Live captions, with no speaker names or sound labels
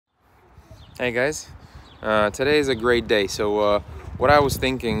Hey guys, today is a great day. So what I was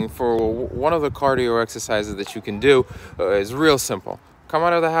thinking for one of the cardio exercises that you can do is real simple. Come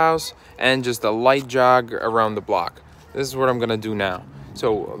out of the house and just a light jog around the block. This is what I'm gonna do now.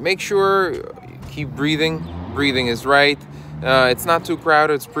 So make sure you keep breathing. Breathing is right. It's not too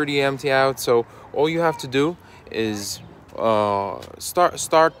crowded, it's pretty empty out. So all you have to do is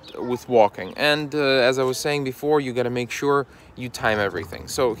start with walking, and as I was saying before, you got to make sure you time everything.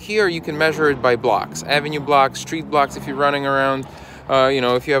 So here you can measure it by blocks, avenue blocks, street blocks. If you're running around,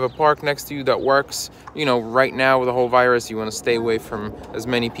 if you have a park next to you that works. Right now with the whole virus, you want to stay away from as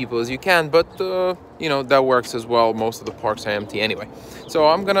many people as you can, but that works as well. Most of the parks are empty anyway. So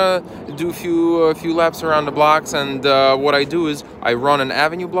I'm gonna do a few laps around the blocks, and what I do is I run an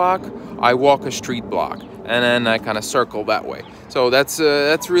avenue block, I walk a street block, and then I kind of circle that way. So that's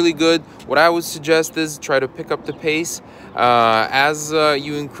really good. What I would suggest is try to pick up the pace as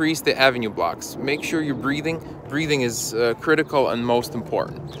you increase the avenue blocks. Make sure you're breathing. Breathing is critical and most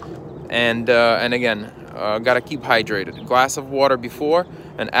important. And again, gotta keep hydrated. A glass of water before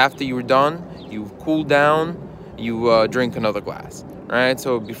and after you're done. You cool down. You drink another glass. Right.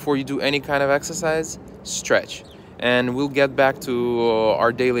 So before you do any kind of exercise, stretch. And we'll get back to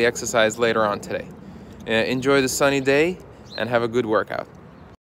our daily exercise later on today. Enjoy the sunny day and have a good workout.